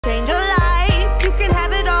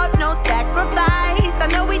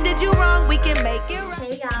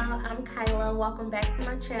welcome back to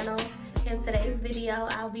my channel. In today's video,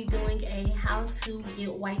 I'll be doing a how to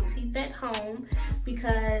get white teeth at home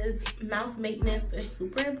because mouth maintenance is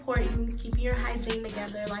super important. Keeping your hygiene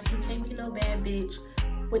together, like you can't be no bad bitch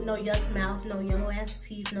with no yuck mouth, no yellow ass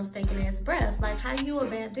teeth, no stinking ass breath. Like, how you a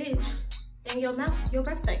bad bitch and your mouth, your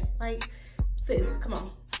breath stink? Like, sis, come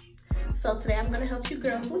on. So today I'm gonna help you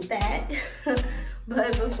girls with that.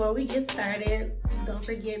 But before we get started, don't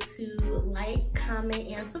forget to like, comment,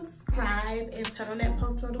 and subscribe, and turn on that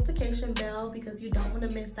post notification bell because you don't want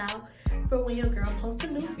to miss out for when your girl posts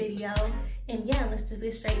a new video. And yeah, let's just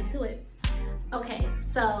get straight into it. Okay,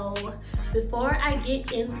 so before I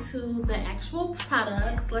get into the actual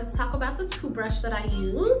products, let's talk about the toothbrush that I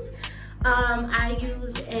use. I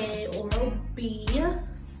use a Oral-B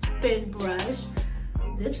spin brush.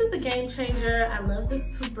 This is a game changer. I love this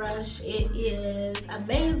toothbrush. It is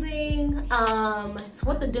amazing. It's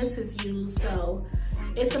what the dentists use, so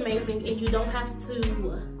it's amazing. And you don't have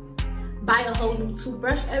to buy a whole new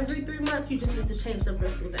toothbrush every 3 months. You just need to change the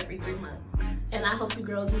bristles every 3 months. And I hope you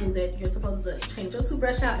girls knew that you're supposed to change your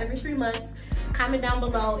toothbrush out every 3 months. Comment down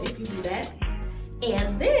below if you do that.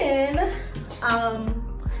 And then,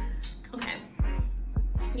 okay,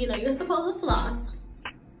 you know, you're supposed to floss.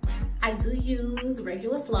 I do use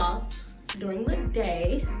regular floss during the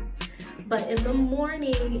day, but in the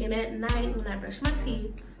morning and at night when I brush my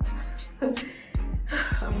teeth,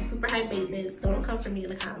 I'm super high maintenance. Don't come for me in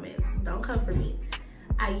the comments. Don't come for me.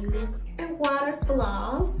 I use a water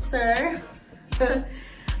flosser.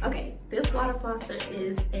 Okay, this water flosser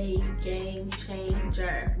is a game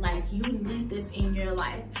changer. Like, you need this in your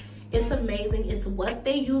life. It's amazing. It's what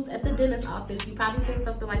they use at the dentist office. You probably seen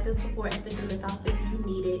something like this before at the dentist office. You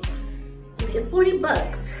need it. It's 40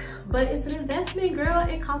 bucks, but it's an investment, girl.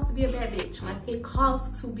 It costs to be a bad bitch. Like, it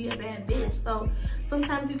costs to be a bad bitch. So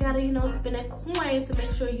sometimes you gotta, you know, spend a coin to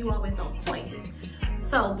make sure you always on point.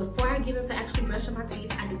 So before I get into actually brushing my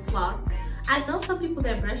teeth, I do floss. I know some people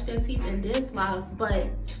that brush their teeth and then floss, but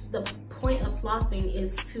the point of flossing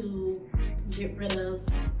is to get rid of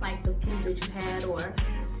like the food that you had or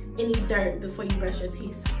any dirt before you brush your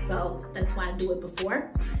teeth. So that's why I do it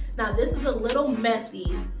before. Now this is a little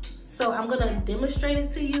messy, so I'm gonna demonstrate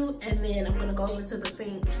it to you and then I'm gonna go into the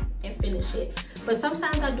sink and finish it. But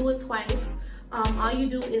sometimes I do it twice. All you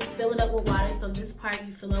do is fill it up with water. So this part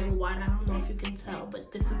you fill up with water. I don't know if you can tell,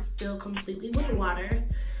 but this is filled completely with water.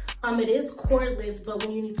 It is cordless, but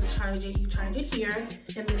when you need to charge it, you charge it here.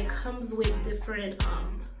 And then it comes with different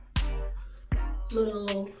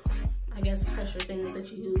little, I guess, pressure things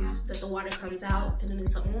that you use that the water comes out. And then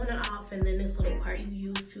it's an on and off, and then this little part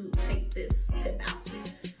you use to take this tip out.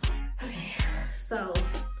 Okay, so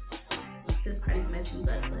this part is messy,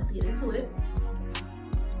 but let's get into it.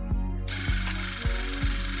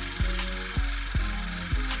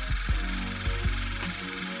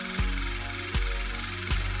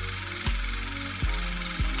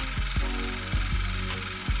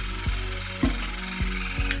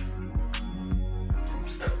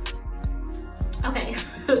 Okay,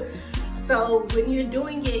 so when you're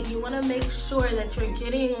doing it, you want to make sure that you're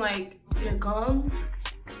getting like your gums,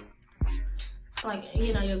 like,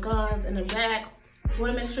 you know, your gums in the back. You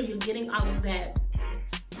want to make sure you're getting all of that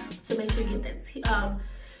to make sure you get that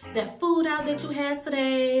that food out that you had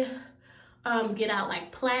today. Get out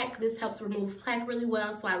like plaque. This helps remove plaque really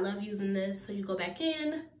well, so I love using this. So you go back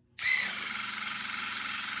in.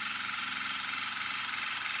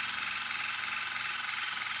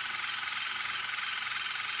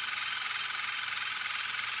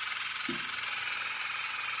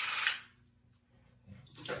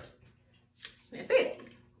 That's it.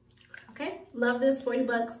 Okay, love this. 40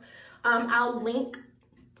 bucks. I'll link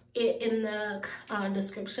it in the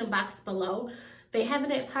description box below. They have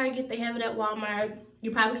it at Target, they have it at Walmart.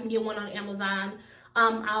 You probably can get one on Amazon.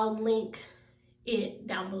 I'll link it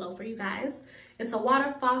down below for you guys. It's a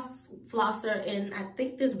water flosser, and I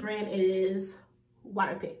think this brand is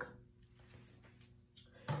Waterpik.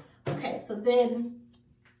 Okay, so then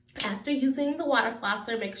after using the water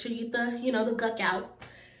flosser, make sure you get the, you know, the guck out.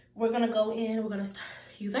 We're gonna go in, we're gonna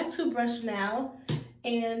use our toothbrush now,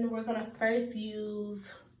 and we're gonna first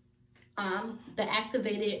use the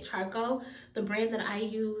activated charcoal. The brand that I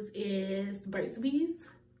use is Burt's Bees.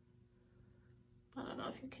 I don't know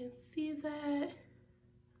if you can see that.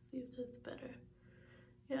 See if that's better.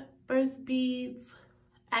 Yeah, Burt's Bees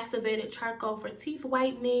activated charcoal for teeth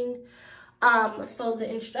whitening. So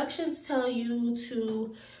the instructions tell you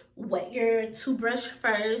to wet your toothbrush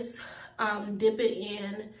first, dip it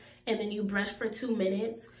in, and then you brush for 2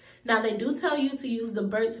 minutes. Now they do tell you to use the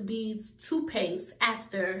Burt's Bees toothpaste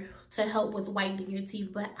after to help with whitening your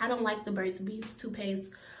teeth, but I don't like the Burt's Bees toothpaste.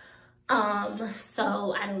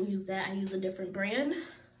 So I don't use that. I use a different brand.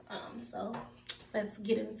 So let's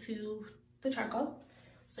get into the charcoal.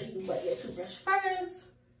 So you wet your toothbrush first.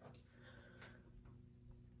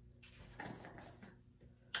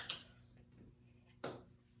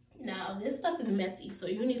 Now this stuff is messy, so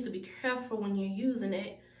you need to be careful when you're using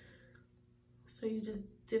it. So you just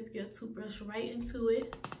dip your toothbrush right into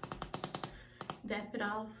it, dap it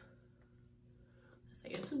off. That's how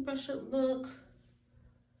your toothbrush should look.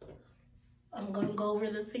 I'm gonna go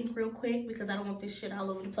over the sink real quick because I don't want this shit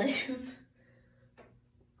all over the place.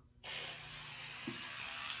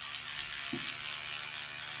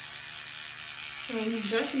 And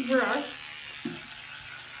just brush.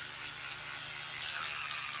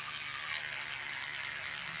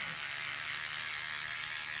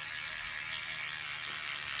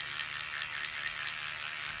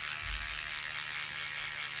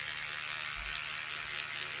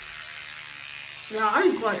 Yeah,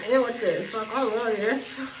 I'm going in with this. Like, I love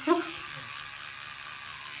this.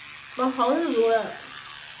 My whole is wet.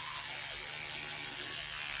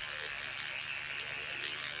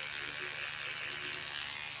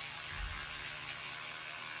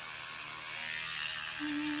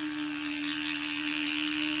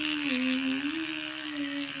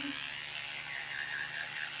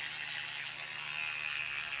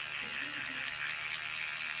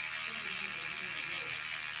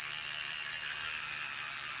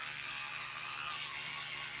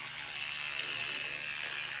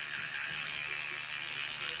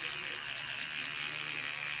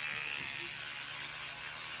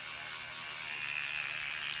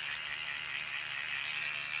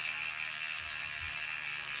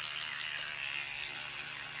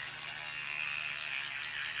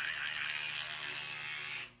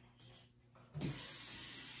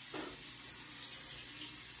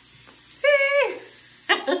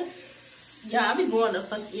 Yeah, I be going the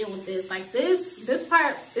fuck in with this. Like this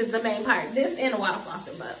part is the main part. This and the water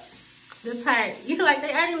flosser, but this part, you feel like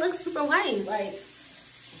they already look super white. Like,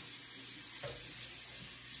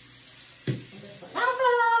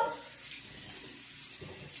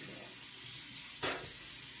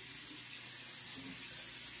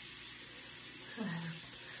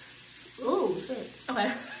 oh shit.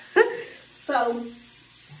 Okay. So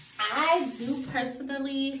I do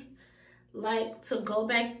personally like to go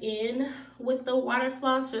back in with the water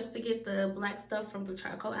floss just to get the black stuff from the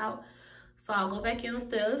charcoal out. So I'll go back in with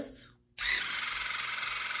this.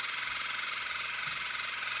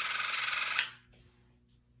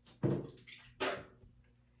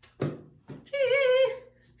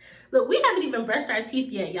 Look, we haven't even brushed our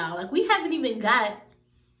teeth yet, y'all. Like, we haven't even got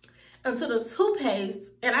into the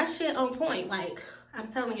toothpaste, and our shit on point. Like, I'm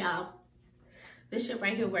telling y'all, this shit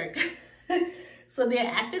right here work. So then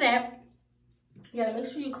after that, you gotta make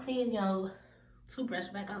sure you clean your toothbrush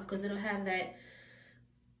back off because it'll have that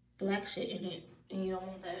black shit in it, and you don't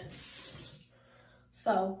want that.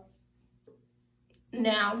 So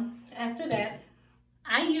now after that,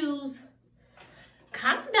 I use,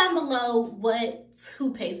 comment down below what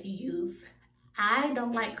toothpaste you use. I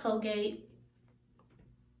don't like Colgate.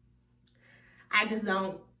 I just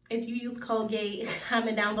don't. If you use Colgate,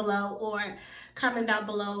 comment down below, or comment down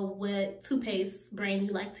below what toothpaste brand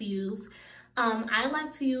you like to use. I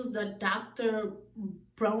like to use the Dr.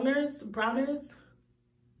 Bronner's brand.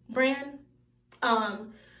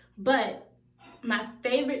 But my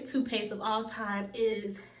favorite toothpaste of all time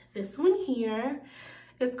is this one here.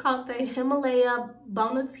 It's called the Himalaya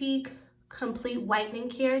Bonatique Complete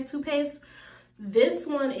Whitening Care toothpaste. This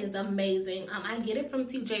one is amazing. I get it from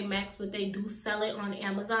TJ Maxx, but they do sell it on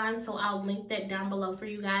Amazon, so I'll link that down below for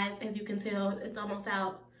you guys. As you can tell, it's almost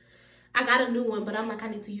out. I got a new one, but I'm like, I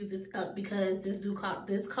need to use this up because this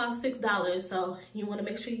costs $6, so you want to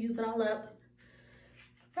make sure you use it all up.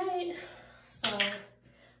 Right, so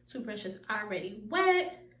toothbrush is already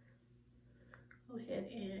wet. Go ahead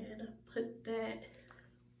and put that.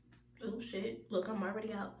 Oh shit, look, I'm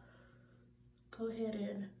already out. Go ahead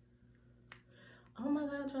and, oh my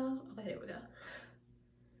god, y'all. Okay, there we go.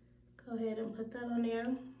 Go ahead and put that on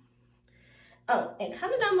there. Oh, and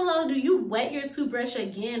comment down below, do you wet your toothbrush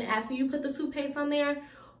again after you put the toothpaste on there?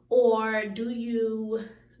 Or do you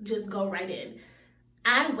just go right in?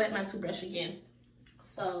 I wet my toothbrush again.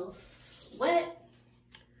 So, wet,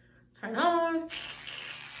 turn on.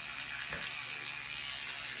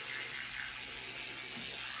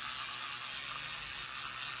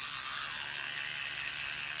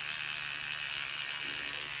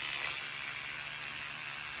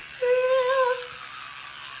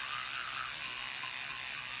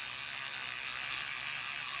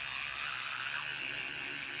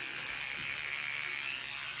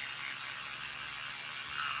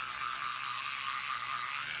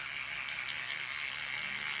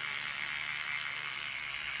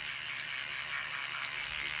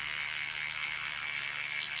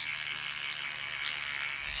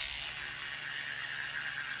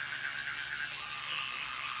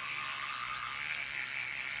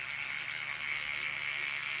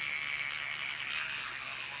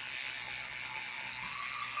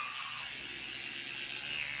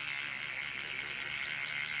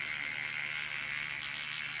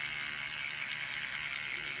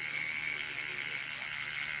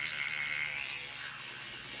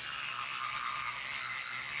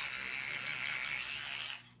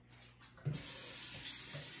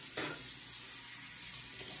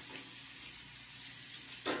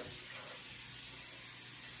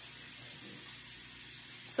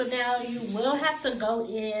 So now you will have to go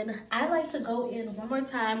in. I like to go in one more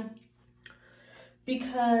time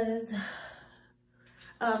because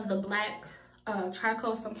of the black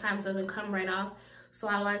charcoal sometimes doesn't come right off. So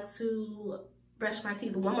I like to brush my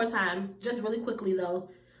teeth one more time, just really quickly though,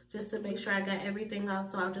 just to make sure I got everything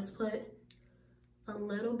off. So I'll just put a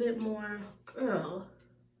little bit more, a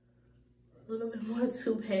little bit more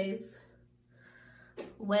toothpaste,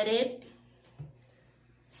 wet it,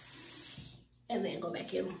 and then go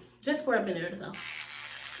back in just for a minute or so.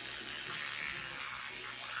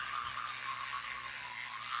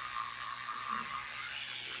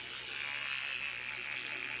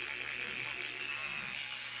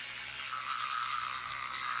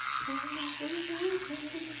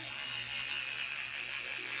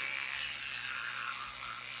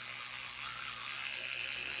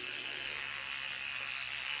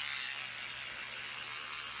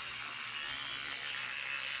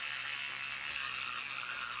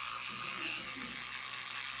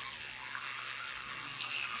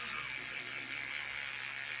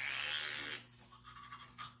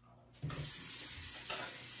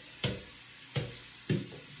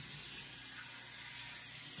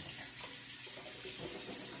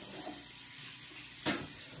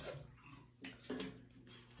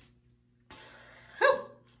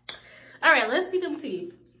 All right, let's see them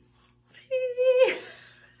teeth.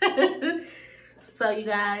 So you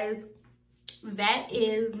guys, that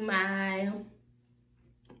is my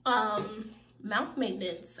mouth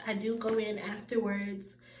maintenance. I do go in afterwards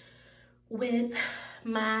with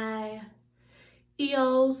my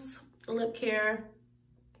EOS lip care.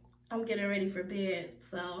 I'm getting ready for bed,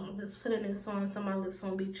 so I'm just putting this on so my lips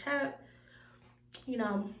won't be chapped. You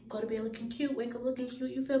know, go to bed looking cute, wake up looking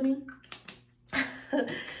cute, you feel me?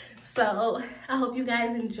 So I hope you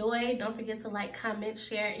guys enjoyed. Don't forget to like, comment,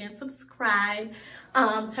 share, and subscribe.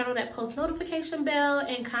 Turn on that post notification bell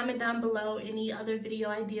and comment down below any other video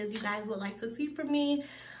ideas you guys would like to see from me.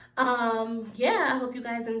 Yeah, I hope you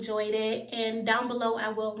guys enjoyed it. And down below, I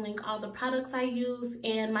will link all the products I use,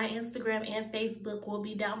 and my Instagram and Facebook will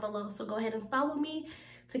be down below. So go ahead and follow me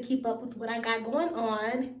to keep up with what I got going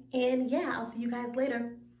on. And yeah, I'll see you guys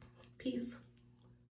later. Peace.